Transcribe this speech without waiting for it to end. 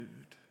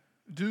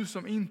Du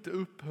som inte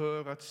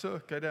upphör att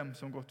söka dem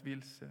som gått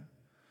vilse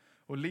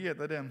och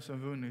leda dem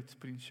som vunnit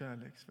på din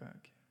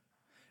kärleksväg.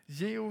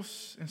 Ge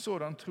oss en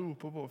sådan tro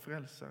på vår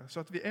frälsare så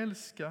att vi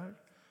älskar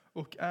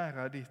och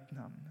ärar ditt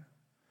namn.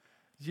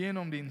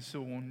 Genom din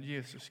son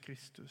Jesus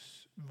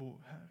Kristus,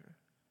 vår Herre.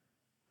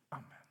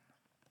 Amen.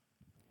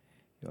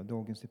 Ja,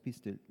 dagens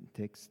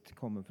episteltext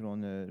kommer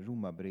från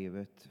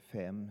Romarbrevet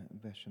 5,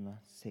 verserna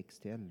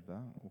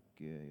 6-11.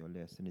 Och jag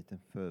läser en liten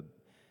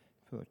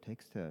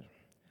förtext här.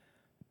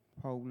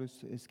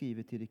 Paulus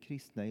skriver till de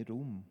kristna i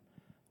Rom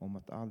om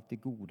att allt det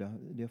goda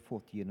de har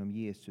fått genom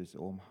Jesus,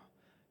 om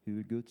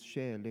hur Guds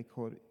kärlek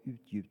har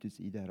utgjutits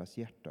i deras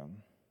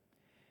hjärtan.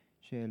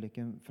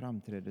 Kärleken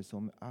framträdde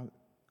som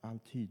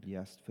allt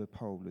tydligast för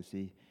Paulus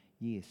i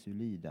Jesu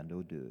lidande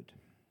och död.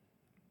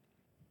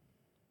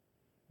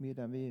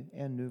 Medan vi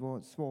ännu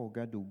var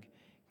svaga dog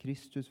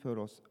Kristus för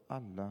oss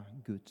alla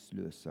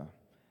gudslösa,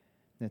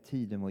 när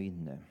tiden var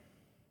inne.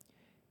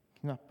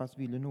 Knappast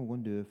ville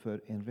någon dö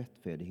för en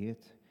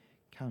rättfärdighet.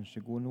 Kanske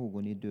går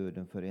någon i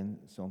döden för en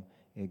som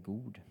är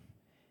god.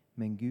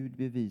 Men Gud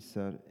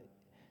bevisar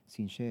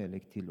sin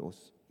kärlek till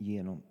oss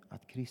genom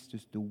att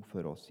Kristus dog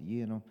för oss,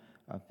 genom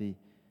att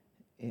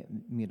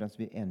medan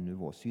vi ännu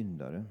var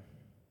syndare.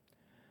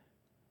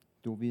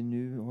 Då vi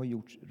nu har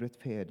gjorts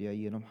rättfärdiga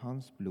genom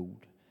hans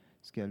blod,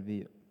 skall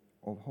vi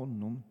av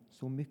honom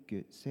så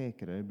mycket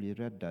säkrare bli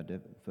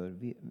räddade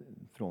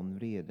från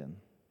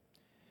vreden.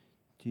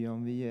 Ty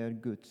om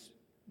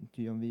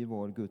vi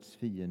var Guds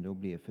fiende och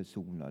blev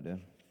försonade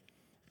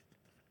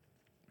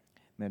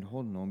med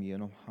honom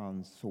genom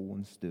hans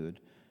sons död,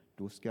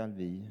 då skall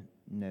vi,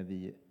 när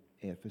vi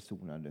är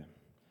försonade,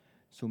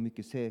 så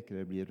mycket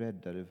säkrare bli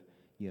räddade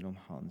genom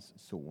hans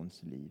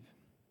sons liv.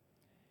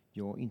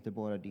 Ja, inte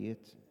bara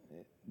det,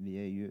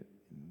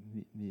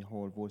 vi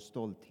har vår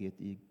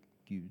stolthet i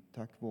Gud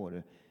tack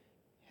vare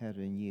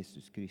Herren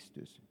Jesus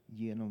Kristus,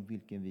 genom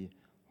vilken vi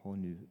har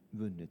nu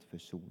vunnit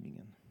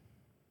försoningen.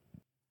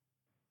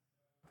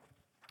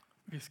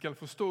 Vi ska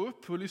få stå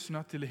upp och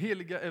lyssna till det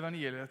heliga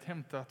evangeliet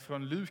hämtat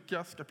från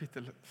Lukas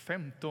kapitel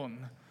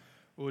 15.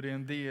 Och det är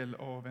en del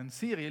av en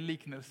serie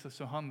liknelser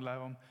som handlar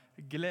om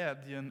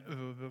glädjen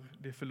över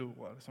det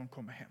förlorade som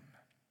kommer hem.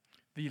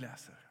 Vi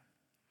läser.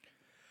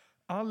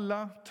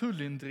 Alla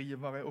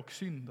tullindrivare och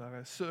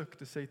syndare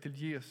sökte sig till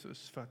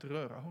Jesus för att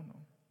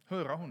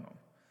höra honom.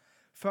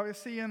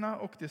 Fariseerna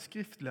och de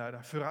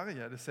skriftlärda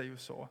förargade sig och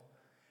sa: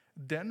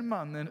 den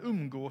mannen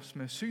umgås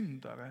med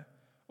syndare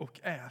och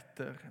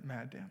äter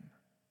med dem.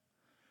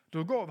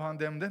 Då gav han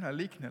dem denna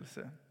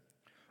liknelse.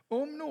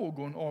 Om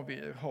någon av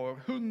er har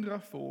 100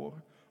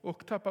 får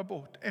och tappar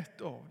bort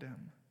ett av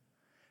dem,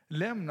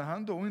 lämnar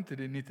han då inte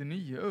de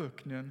 99 i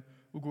öknen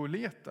och går och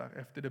letar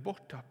efter det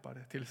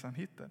borttappade tills han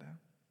hittar det?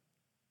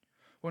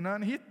 Och när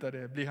han hittar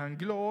det blir han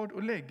glad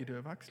och lägger det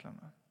över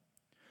axlarna.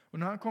 Och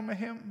när han kommer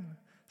hem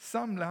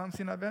samlar han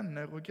sina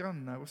vänner och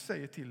grannar och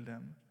säger till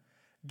dem: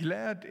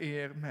 gläd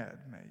er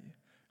med mig,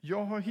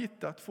 jag har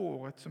hittat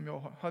fåret som jag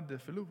hade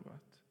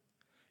förlorat.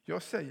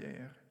 Jag säger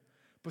er,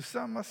 på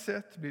samma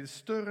sätt blir det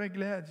större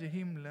glädje i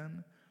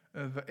himlen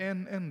över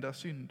en enda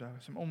syndare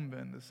som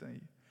omvänder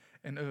sig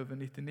än över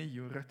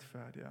 99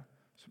 rättfärdiga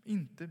som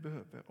inte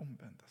behöver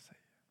omvända sig.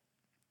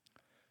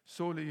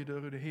 Så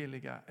lyder det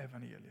heliga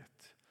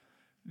evangeliet.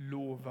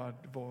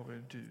 Lovad vare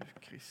du,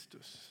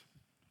 Kristus.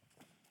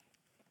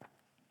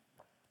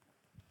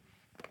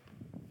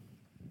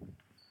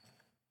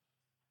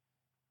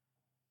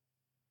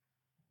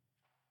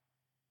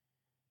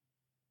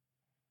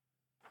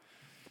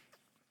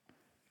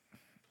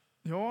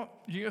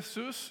 Ja,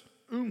 Jesus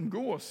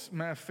umgås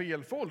med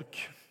fel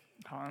folk.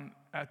 Han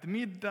äter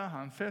middag,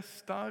 han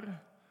festar,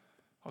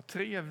 har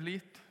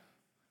trevligt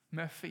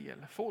med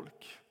fel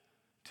folk,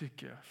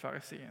 tycker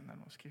fariséerna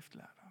och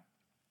skriftlärda.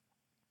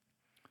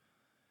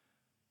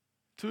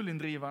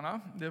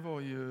 Tullindrivarna, det var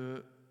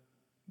ju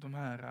de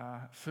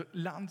här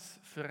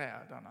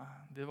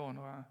landsförrädarna. Det var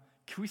några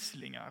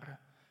quislingar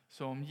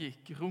som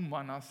gick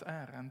romarnas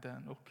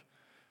ärenden och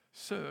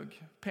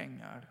sög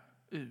pengar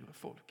ur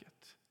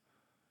folket.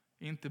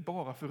 Inte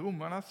bara för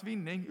romarnas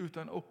vinning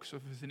utan också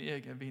för sin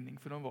egen vinning,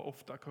 för de var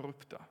ofta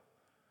korrupta.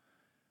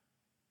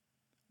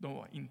 De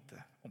var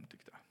inte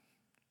omtyckta,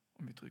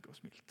 om vi trycker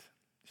oss milt.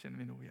 Det känner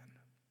vi nog igen.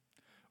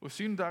 Och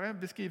syndare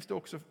beskrivs det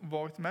också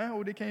varit med,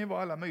 och det kan ju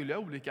vara alla möjliga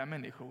olika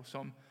människor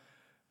som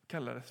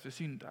kallades för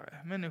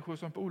syndare. Människor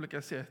som på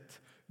olika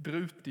sätt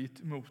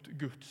brutit mot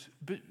Guds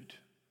bud.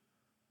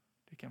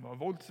 Det kan vara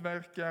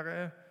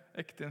våldsverkare,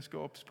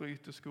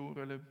 äktenskapsbryterskor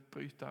eller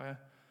brytare,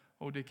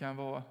 och det kan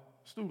vara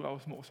stora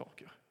och små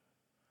saker.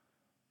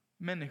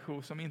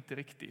 Människor som inte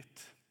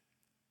riktigt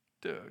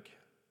dög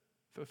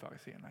för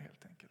fariséerna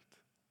helt enkelt.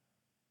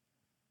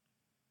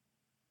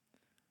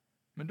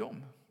 Men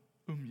de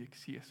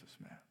umgicks Jesus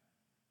med,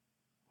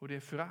 och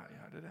det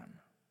förargade dem.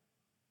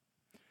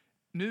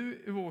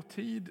 Nu i vår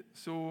tid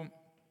så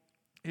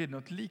är det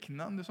något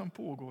liknande som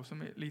pågår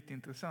som är lite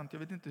intressant. Jag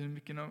vet inte hur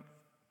mycket ni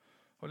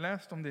har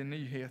läst om det i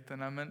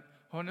nyheterna, men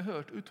har ni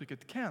hört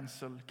uttrycket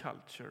cancel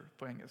culture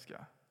på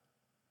engelska?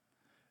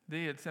 Det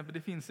är till exempel,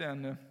 det finns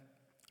en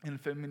en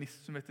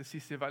feminist som heter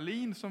Cissi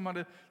Wallin som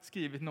hade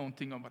skrivit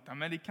någonting om att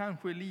men det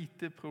kanske är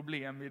lite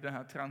problem i den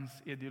här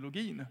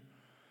transideologin.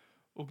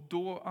 Och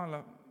då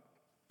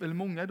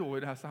många då i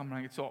det här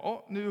sammanhanget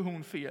sa, nu är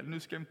hon fel, nu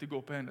ska vi inte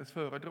gå på hennes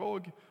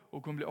föredrag,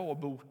 och hon blir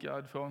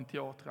avbokad från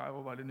teatrar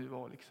och vad det nu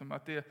var. Liksom.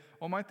 Att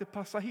om man inte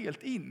passar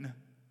helt in,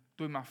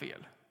 då är man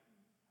fel.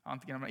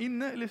 Antingen är man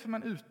inne eller så är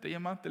man ute. Är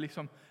man inte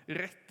liksom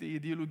rätt i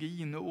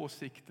ideologin och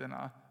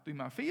åsikterna, då är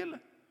man fel.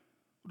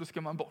 Och då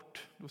ska man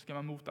bort, då ska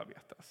man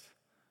motarbetas.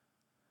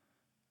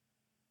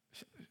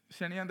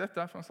 Känner igen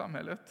detta från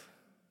samhället?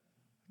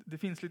 Det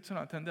finns lite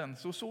sådana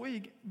tendenser, och så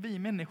är vi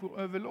människor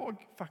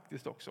överlag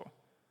faktiskt också.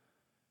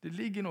 Det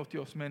ligger något i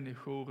oss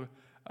människor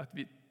att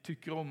vi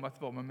tycker om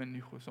att vara med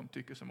människor som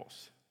tycker som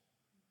oss.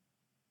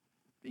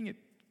 Det är inget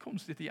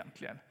konstigt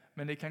egentligen,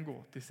 men det kan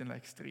gå till sina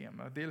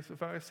extremer. Dels för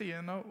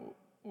fariséerna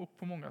och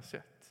på många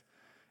sätt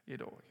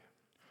idag.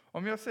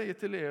 Om jag säger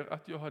till er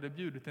att jag hade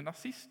bjudit en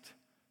nazist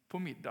på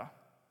middag,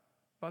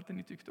 vad hade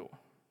ni tyckt då?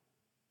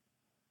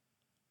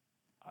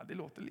 Ja, det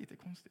låter lite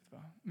konstigt,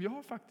 va? Men jag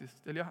har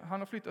faktiskt, han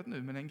har flyttat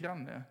nu, men en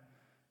granne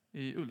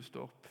i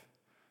Ullstorp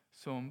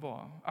som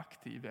var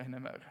aktiv i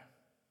NMR.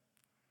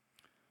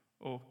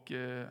 Och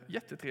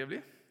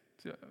jättetrevlig.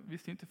 Så jag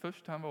visste inte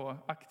först att han var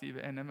aktiv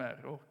i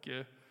NMR. Och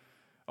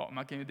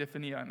man kan ju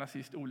definiera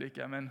nazist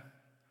olika, men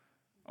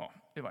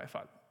i varje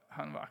fall.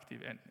 Han var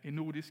aktiv i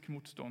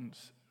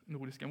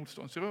Nordiska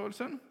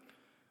motståndsrörelsen.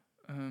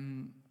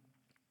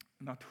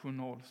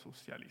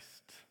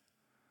 Nationalsocialist.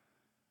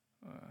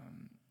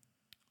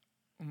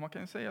 Och man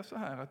kan säga så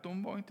här att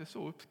de var inte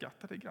så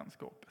uppskattade i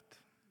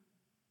grannskapet.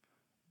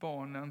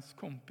 Barnens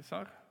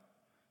kompisar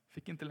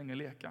fick inte längre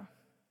leka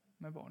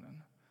med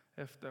barnen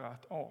efter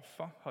att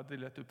AFA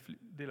hade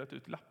delat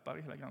ut lappar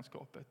i hela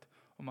grannskapet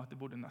om att det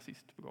bodde en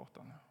nazist på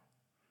gatan.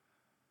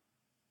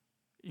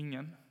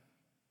 Ingen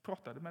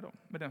pratade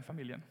med den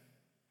familjen.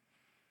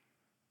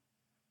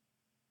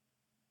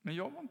 Men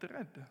jag var inte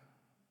rädd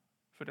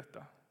för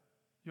detta.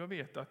 Jag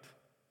vet att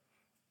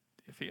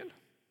det är fel,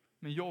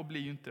 men jag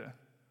blir ju inte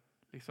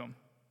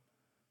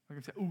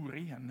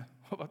oren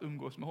av att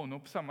umgås med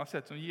honom. På samma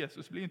sätt som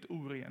Jesus blir inte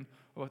oren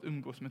av att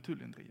umgås med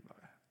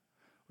tullindrivare.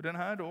 Och den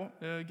här då,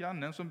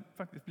 grannen som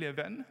faktiskt blev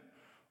vän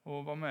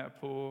och var med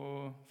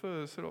på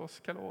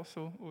födelsedagskalas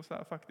och så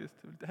här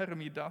faktiskt, lite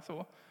herrmiddag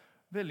så.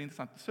 Väldigt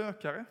intressant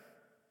sökare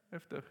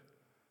efter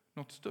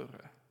något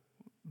större.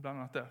 Bland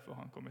annat därför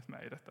har han kommit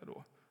med i detta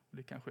då. Och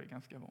det kanske är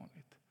ganska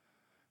vanligt.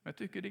 Men jag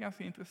tycker det är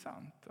ganska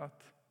intressant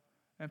att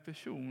en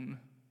person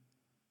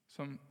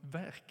som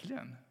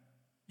verkligen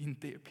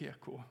inte är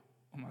PK,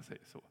 om man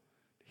säger så,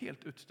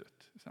 helt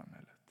utstött i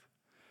samhället.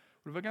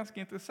 Och det var ganska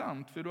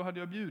intressant, för då hade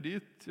jag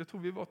bjudit, jag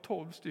tror vi var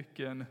 12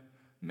 stycken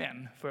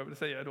män, får jag väl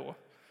säga då,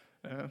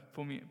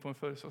 på en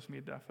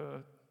födelsedagsmiddag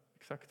för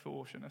exakt 2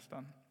 år sedan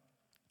nästan.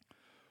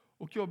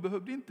 Och jag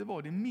behövde inte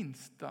vara det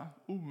minsta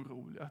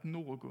orolig att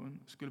någon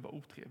skulle vara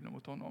otrevlig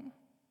mot honom.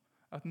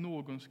 Att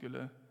någon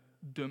skulle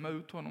döma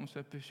ut honom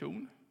som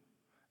person,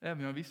 även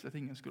om jag visste att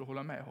ingen skulle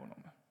hålla med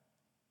honom.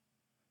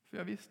 För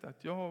jag visste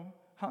att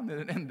han är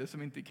den enda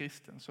som inte är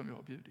kristen som jag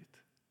har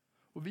bjudit.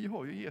 Och vi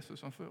har ju Jesus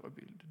som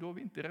förebild. Då är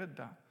vi inte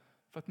rädda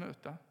för att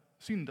möta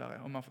syndare,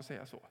 om man får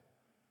säga så.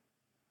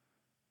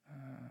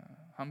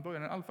 Han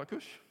började en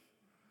alfakurs.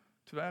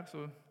 Tyvärr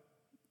så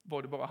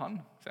var det bara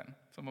han sen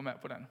som var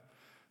med på den.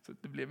 Så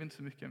det blev inte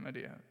så mycket med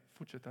det.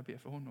 Fortsätta be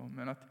för honom.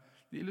 Men att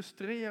det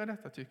illustrerar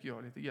detta tycker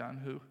jag lite grann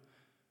hur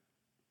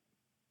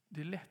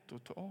det är lätt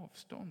att ta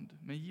avstånd.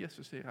 Men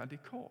Jesus är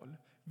radikal.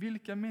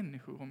 Vilka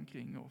människor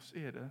omkring oss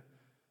är det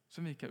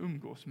som vi kan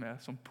umgås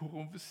med som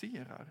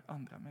provocerar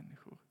andra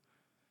människor?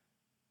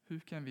 Hur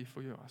kan vi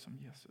få göra som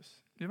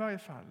Jesus? I varje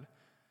fall,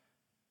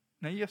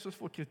 när Jesus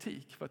får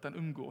kritik för att han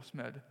umgås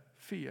med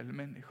fel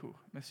människor,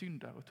 med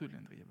syndare och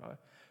tullindrivare,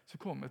 så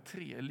kommer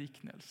 3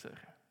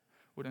 liknelser.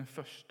 Och den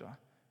första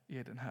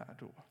är den här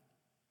då,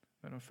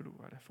 med de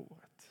förlorade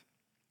fåret.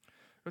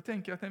 Jag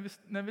tänker att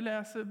när vi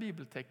läser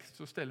bibeltext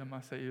så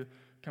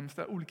kan man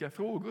ställa olika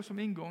frågor som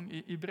ingång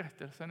i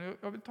berättelsen.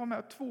 Jag vill ta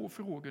med 2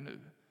 frågor nu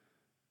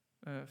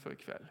för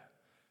ikväll.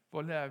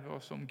 Vad lär vi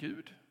oss om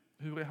Gud?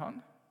 Hur är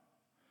han?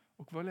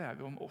 Och vad lär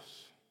vi om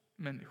oss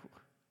människor?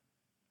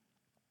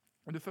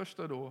 Och det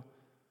första då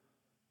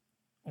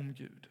om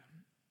Gud.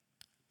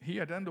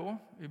 Herden då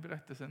i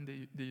berättelsen, det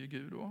är ju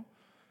Gud då.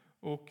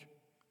 Och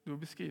då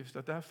beskrivs det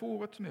att det här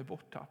fåret som är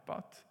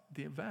borttappat,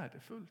 det är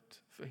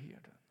värdefullt för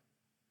herden.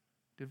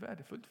 Det är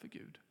värdefullt för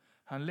Gud.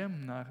 Han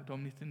lämnar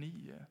de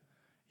 99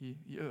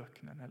 i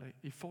öknen eller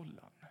i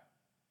follan.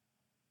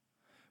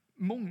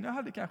 Många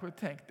hade kanske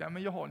tänkt,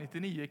 men jag har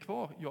 99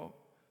 kvar, jag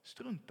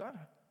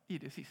struntar i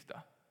det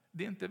sista.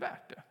 Det är inte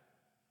värt det.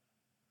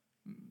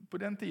 På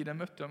den tiden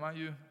mötte man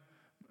ju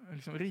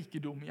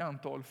rikedom i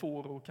antal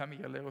får och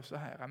kameler och så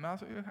här. Men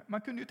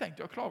man kunde ju tänkt,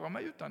 jag klarar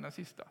mig utan den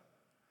sista.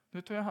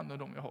 Nu tar jag hand om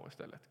dem jag har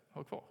istället,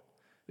 har kvar.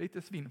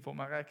 Lite svinn får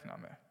man räkna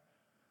med.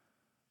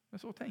 Men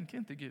så tänker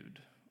inte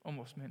Gud om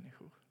oss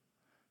människor.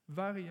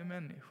 Varje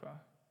människa,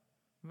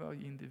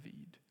 varje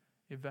individ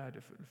är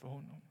värdefull för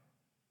honom.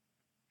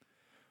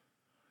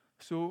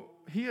 Så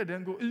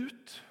herden går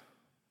ut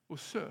och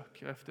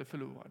söker efter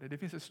förlorade. Det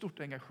finns ett stort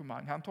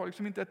engagemang. Han tar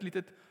liksom inte ett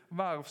litet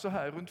varv så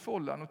här runt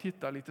fållan och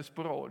tittar lite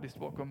sporadiskt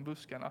bakom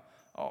buskarna.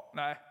 Ja,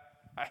 nej,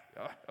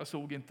 jag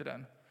såg inte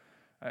den.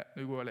 Nej,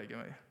 nu går jag och lägger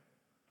mig.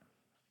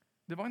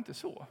 Det var inte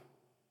så.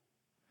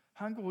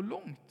 Han går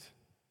långt,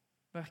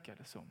 verkar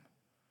det som.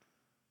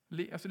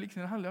 Alltså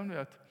liksom det handlar om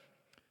det att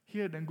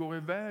herden går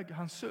iväg,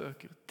 han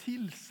söker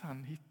tills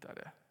han hittar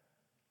det.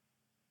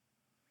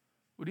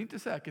 Och det är inte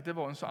säkert det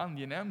var en så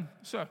angenäm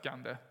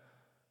sökande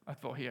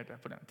att vara herde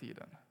på den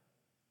tiden.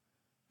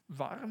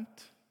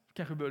 Varmt,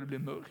 kanske började bli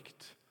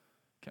mörkt.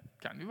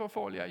 Kan ju vara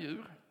farliga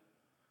djur.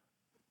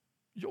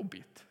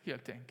 Jobbigt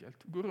helt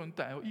enkelt. Gå runt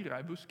där och irra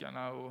i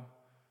buskarna och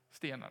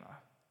stenarna.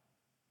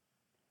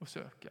 Och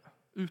söka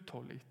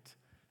uthålligt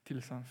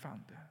tills han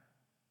fann det.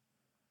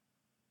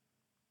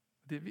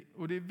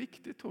 Och det är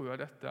viktigt, tror jag,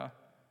 detta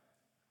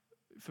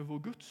för vår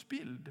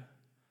gudsbild.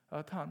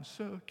 Att han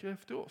söker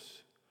efter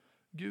oss.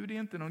 Gud är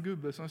inte någon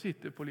gubbe som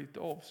sitter på lite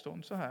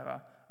avstånd så här.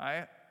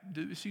 Nej,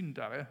 du är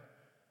syndare.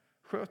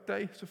 Sköt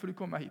dig så får du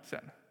komma hit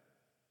sen.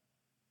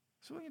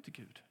 Så är inte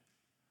Gud.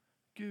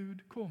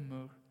 Gud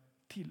kommer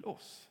till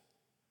oss.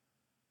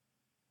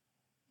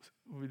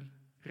 Och vill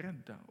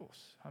rädda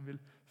oss. Han vill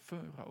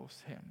föra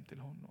oss hem till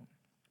honom.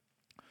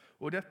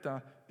 Och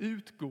detta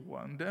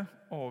utgående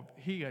av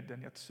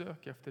herden i att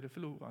söka efter det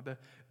förlorade,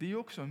 det är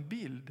också en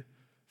bild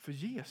för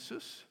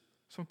Jesus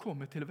som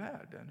kommer till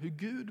världen. Hur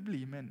Gud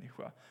blir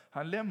människa.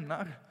 Han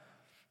lämnar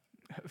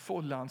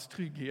fållans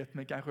trygghet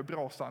med kanske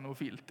brasan och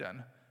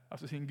filten.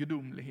 Alltså sin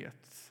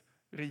gudomlighets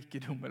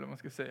rikedom, eller vad man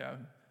ska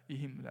säga, i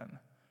himlen.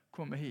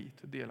 Kommer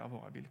hit och delar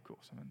våra villkor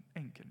som en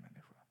enkel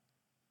människa.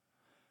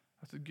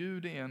 Alltså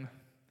Gud är en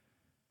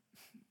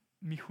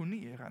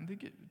missionerande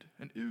Gud.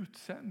 En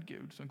utsänd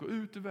Gud som går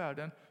ut i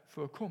världen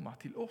för att komma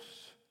till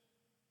oss.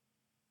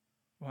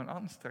 Och han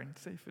ansträngt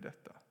sig för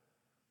detta.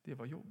 Det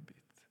var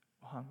jobbigt.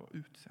 Och han var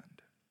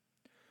utsänd.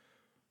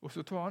 Och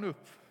så tar han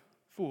upp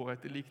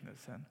fåret i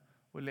liknelsen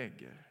och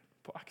lägger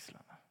på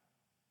axlarna.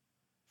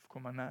 För att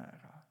komma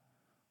nära.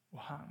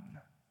 Och han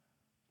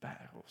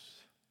bär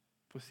oss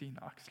på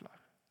sina axlar.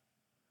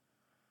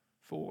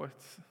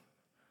 Fåret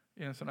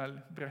i en sån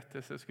här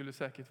berättelse skulle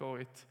säkert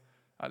varit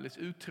alldeles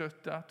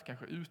uttröttat,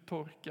 kanske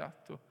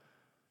uttorkat. Och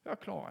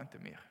jag klarar inte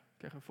mer,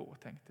 kanske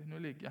fåret tänkte. Nu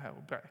ligger jag här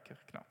och bräker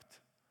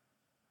knappt.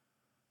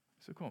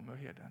 Så kommer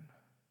herden.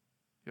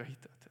 Jag har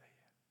hittat dig.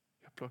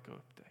 Jag plockar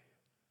upp dig.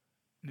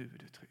 Nu är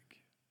du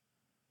trygg.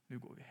 Nu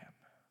går vi hem.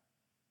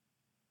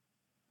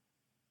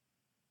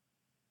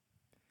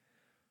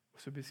 Och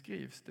så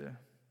beskrivs det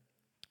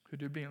hur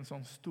det blir en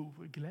sån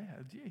stor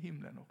glädje i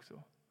himlen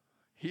också.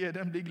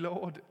 Herden blir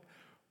glad.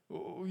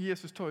 Och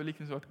Jesus tar ju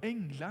liksom så att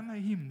änglarna i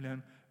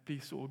himlen blir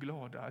så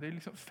glada. Det är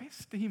liksom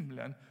fest i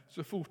himlen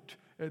så fort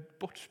ett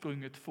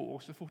bortsprunget får,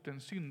 så fort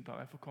en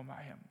syndare får komma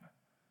hem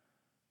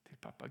till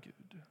pappa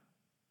Gud.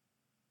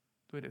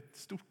 Då är det ett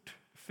stort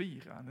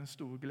firande, en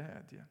stor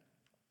glädje.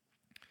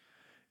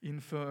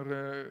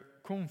 Inför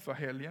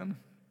konfahelgen,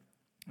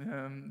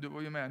 du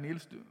var ju med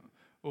Nils,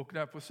 och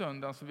där på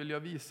söndagen så vill jag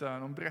visa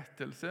någon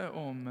berättelse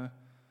om,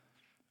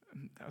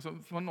 alltså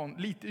från någon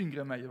lite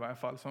yngre än mig i varje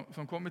fall,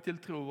 som kommer till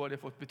tro vad det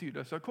fått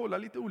betyda. Så jag kollar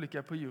lite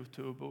olika på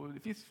YouTube och det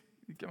finns,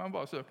 kan man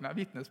bara söka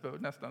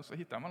vittnesbörd nästan så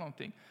hittar man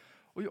någonting.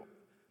 Och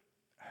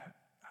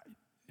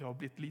jag har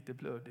blivit lite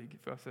blödig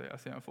för att säga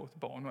sen jag fått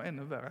barn och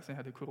ännu värre sen jag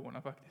hade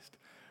corona faktiskt.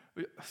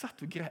 Och jag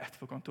satt och grät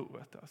på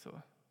kontoret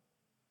alltså.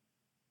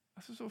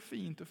 Alltså så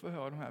fint att få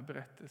höra de här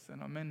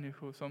berättelserna om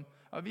människor som,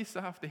 vissa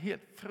har haft det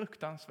helt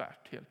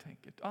fruktansvärt helt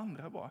enkelt.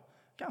 Andra bara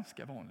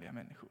ganska vanliga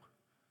människor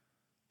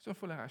som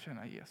får lära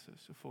känna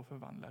Jesus och få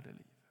förvandlade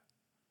liv.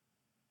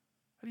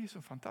 Det är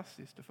så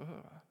fantastiskt att få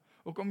höra.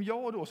 Och om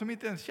jag då som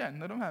inte ens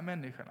känner de här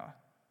människorna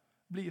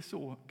blir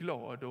så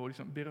glad och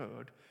liksom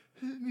berörd,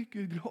 hur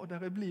mycket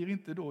gladare blir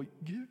inte då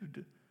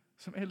Gud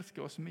som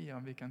älskar oss mer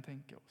än vi kan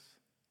tänka oss?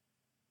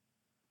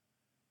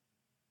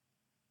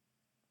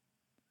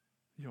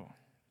 Ja,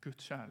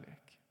 Guds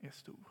kärlek är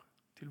stor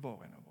till var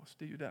och en av oss.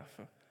 Det är ju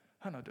därför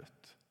han har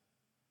dött.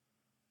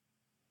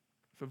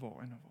 För var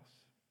och en av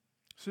oss.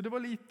 Så det var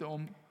lite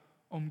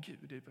om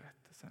Gud i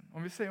berättelsen.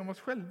 Om vi säger om oss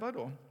själva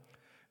då.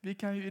 Vi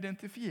kan ju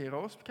identifiera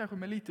oss kanske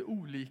med lite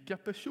olika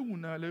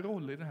personer eller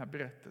roller i den här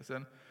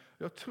berättelsen.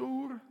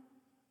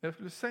 Jag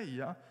skulle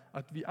säga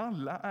att vi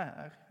alla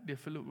är det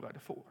förlorade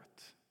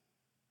fåret.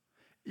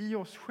 I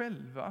oss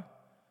själva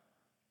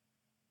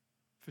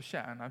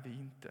förtjänar vi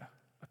inte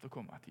att få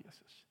komma till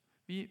Jesus.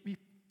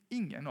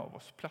 Ingen av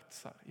oss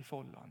platsar i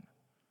fållan.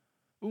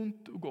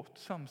 Ont och gott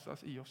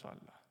samsas i oss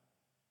alla.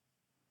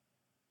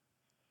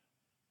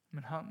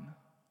 Men han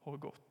har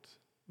gått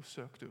och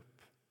sökt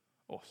upp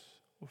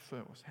oss och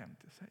för oss hem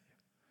till sig.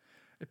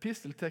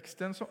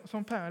 Episteltexten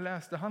som Per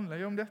läste handlar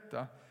ju om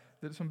detta.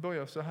 Det som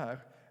börjar så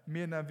här.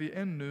 Medan vi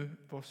ännu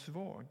var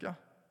svaga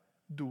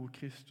dog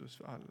Kristus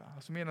för alla.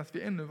 Alltså medan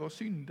vi ännu var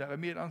syndare,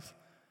 medan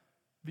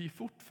vi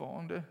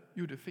fortfarande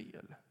gjorde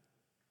fel,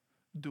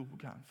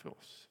 dog han för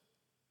oss.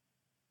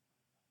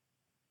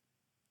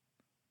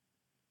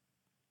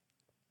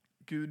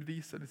 Gud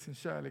visade sin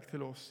kärlek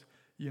till oss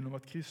genom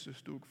att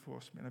Kristus dog för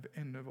oss medan vi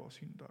ännu var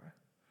syndare.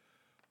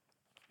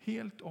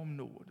 Helt om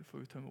nåd får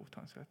vi ta emot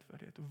hans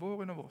rättfärdighet. Och var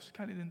och en av oss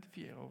kan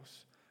identifiera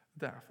oss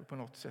därför på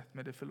något sätt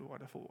med det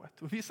förlorade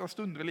fåret. Och vissa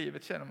stunder i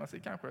livet känner man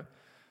sig kanske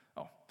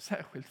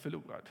särskilt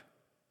förlorad.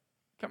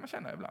 Kan man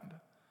känna ibland.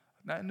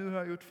 Nej, nu har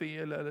jag gjort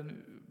fel, eller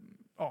nu,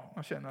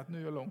 man känner att nu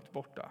är jag långt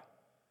borta.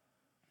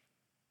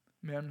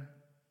 Men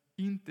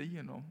inte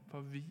genom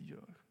vad vi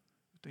gör,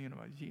 utan genom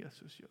vad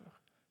Jesus gör,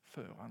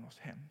 för han oss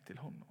hem till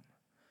honom.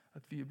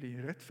 Att vi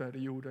blir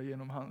rättfärdiggjorda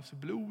genom hans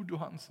blod och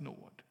hans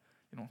nåd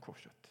genom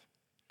korset.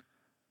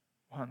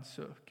 Och han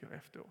söker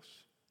efter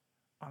oss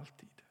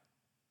alltid.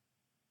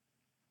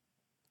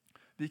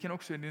 Vi kan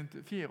också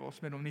identifiera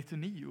oss med de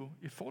 99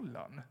 i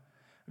fållan.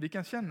 Vi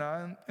kan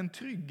känna en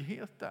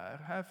trygghet där.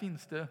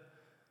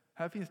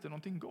 Här finns det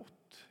någonting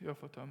gott jag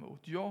får ta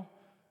emot. Ja,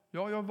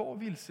 jag var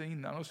vilse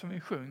innan, och som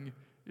vi sjöng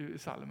i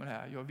psalmen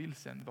här, jag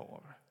vilsen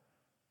var.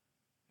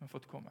 Men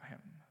fått komma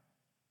hem.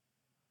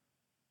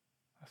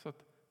 Alltså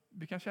att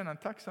vi kan känna en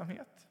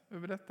tacksamhet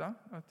över detta.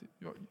 Att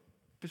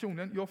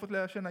jag har fått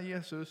lära känna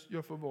Jesus,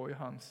 jag får vara i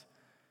hans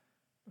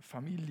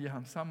familj, i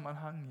hans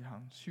sammanhang, i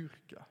hans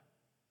kyrka.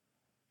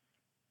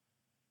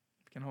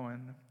 Vi kan ha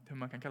hur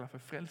man kan kalla för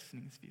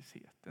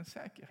frälsningsvisshet, en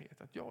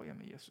säkerhet att jag är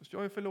med Jesus.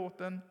 Jag är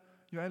förlåten,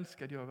 jag är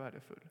älskad, jag är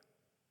värdefull.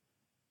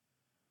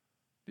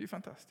 Det är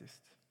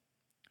fantastiskt.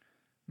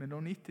 Men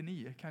de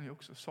 99 kan ju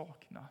också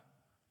sakna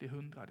det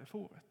 100:e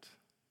fåret.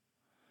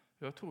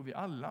 Jag tror vi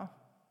alla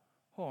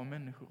har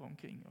människor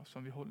omkring oss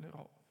som vi håller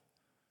av.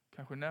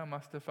 Kanske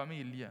närmaste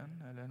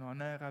familjen eller några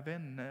nära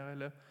vänner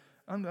eller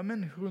andra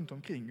människor runt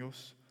omkring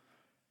oss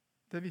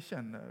där vi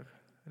känner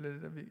eller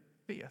där vi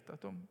vet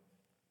att de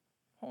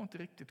har inte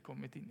riktigt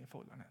kommit in i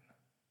fållan än.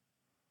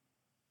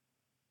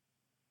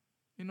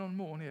 I någon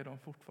mån är de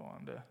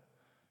fortfarande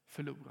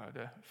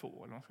förlorade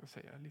får, eller man ska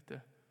säga,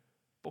 lite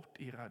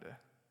bortirrade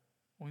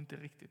och inte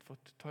riktigt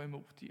fått ta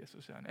emot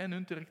Jesus än. Ännu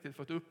inte riktigt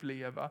fått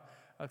uppleva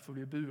att få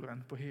bli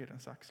buren på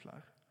herdens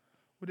axlar.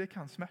 Och det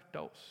kan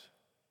smärta oss.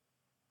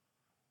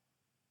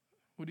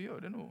 Och det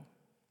gör det nog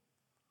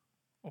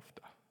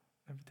ofta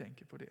när vi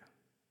tänker på det.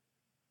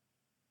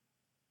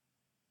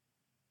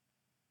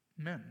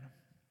 Men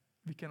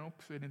vi kan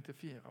också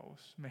identifiera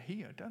oss med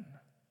herden.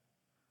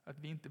 Att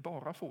vi inte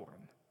bara får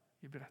en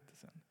i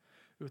berättelsen.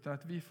 Utan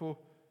att vi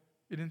får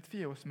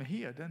identifiera oss med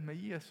herden, med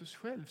Jesus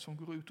själv som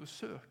går ut och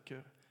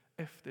söker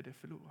efter det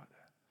förlorade.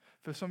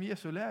 För som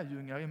Jesu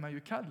lärjungar är man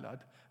ju kallad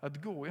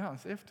att gå i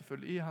hans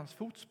efterföljd, i hans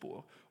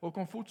fotspår. Och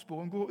om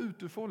fotspåren går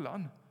ut ur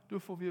fållan, då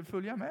får vi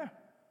följa med.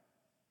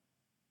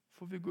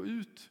 Får vi gå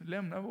ut,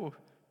 lämna vår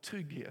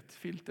trygghet,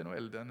 filten och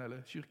elden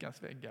eller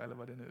kyrkans väggar eller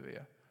vad det nu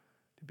är.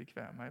 Det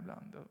bekväma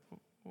ibland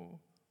och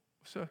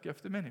söka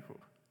efter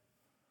människor.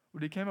 Och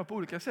det kan vara på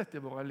olika sätt i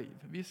våra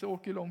liv. Vissa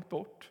åker långt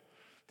bort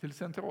till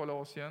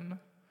Centralasien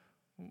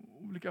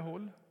och olika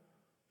håll.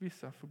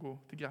 Vissa får gå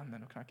till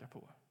grannen och knacka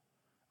på.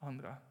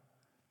 Andra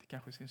till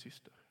kanske sin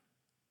syster.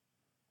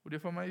 Och det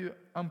får man ju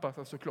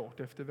anpassa såklart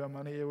efter vem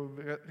man är och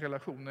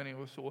relationen är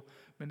och så.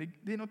 Men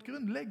det är något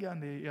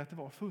grundläggande i att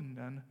vara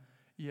funnen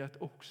i att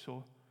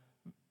också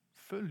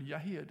följa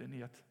herden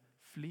i att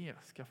fler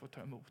ska få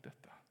ta emot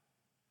detta.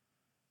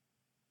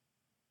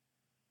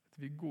 Att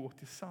vi går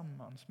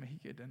tillsammans med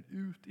herden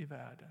ut i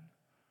världen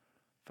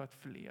för att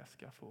fler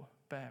ska få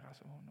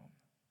bäras av honom.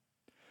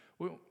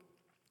 Och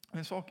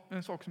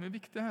en sak som är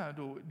viktig här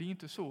då, det är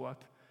inte så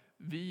att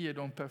vi är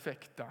de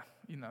perfekta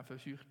innanför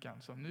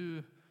kyrkan som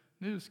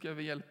nu ska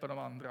vi hjälpa de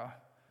andra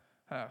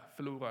här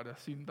förlorade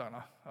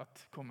syndarna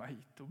att komma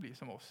hit och bli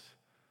som oss.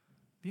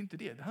 Det är inte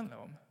det handlar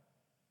om.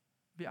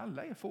 Vi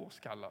alla är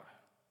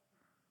fårskallar.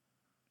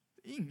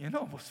 Ingen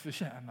av oss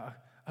förtjänar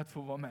att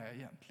få vara med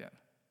egentligen.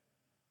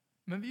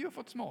 Men vi har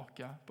fått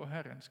smaka på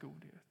Herrens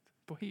godhet,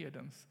 på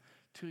herdens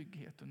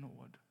trygghet och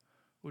nåd.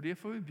 Och det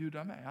får vi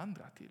bjuda med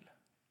andra till.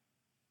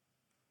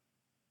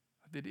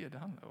 Det är det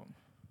handlar om.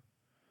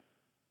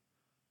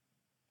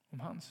 Om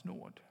hans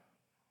nåd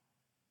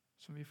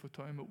som vi får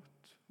ta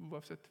emot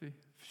oavsett vi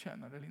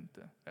förtjänar det eller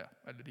inte.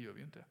 Eller det gör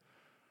vi inte.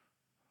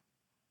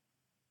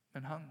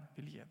 Men han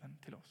vill ge den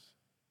till oss.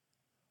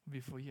 Och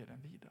vi får ge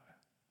den vidare.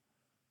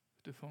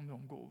 Utifrån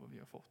de gåvor vi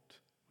har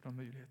fått och de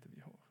möjligheter vi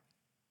har.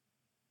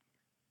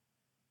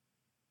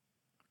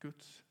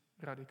 Guds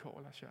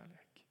radikala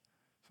kärlek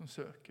som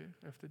söker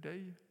efter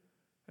dig,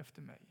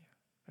 efter mig,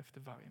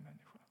 efter varje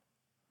människa.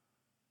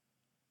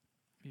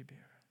 Vi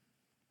ber.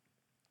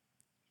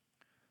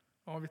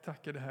 Ja, vi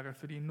tackar dig Herre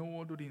för din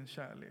nåd och din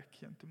kärlek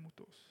gentemot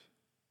oss.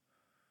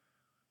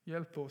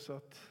 Hjälp oss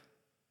att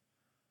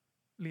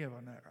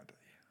leva nära dig.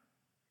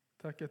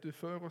 Tack att du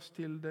för oss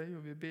till dig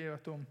och vi ber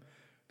att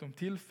de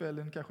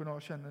tillfällen kanske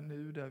några känner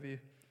nu där vi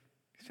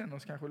känner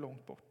oss kanske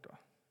långt borta.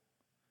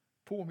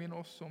 Påminn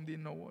oss om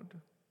din nåd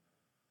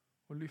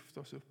och lyft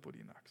oss upp på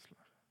dina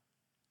axlar.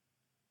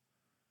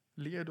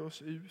 Led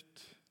oss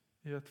ut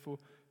i att få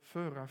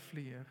föra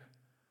fler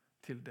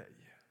till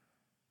dig.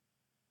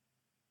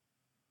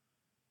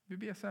 Vi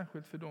ber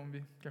särskilt för dem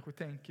vi kanske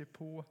tänker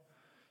på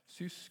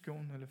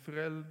syskon eller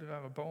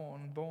föräldrar,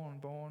 barn,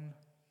 barnbarn,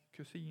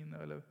 kusiner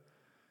eller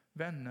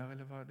vänner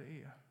eller vad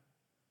det är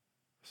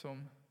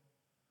som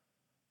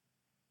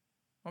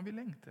vi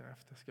längtar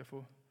efter ska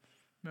få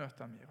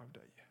möta mer av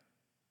dig.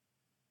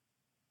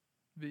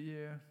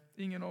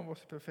 Ingen av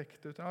oss är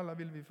perfekt, utan alla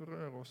vill vi få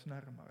röra oss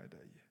närmare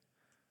dig.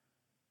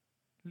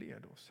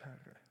 Led oss,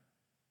 Herre,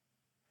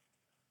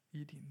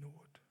 i din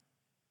nåd.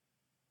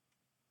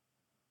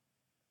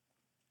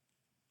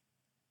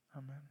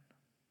 Amen.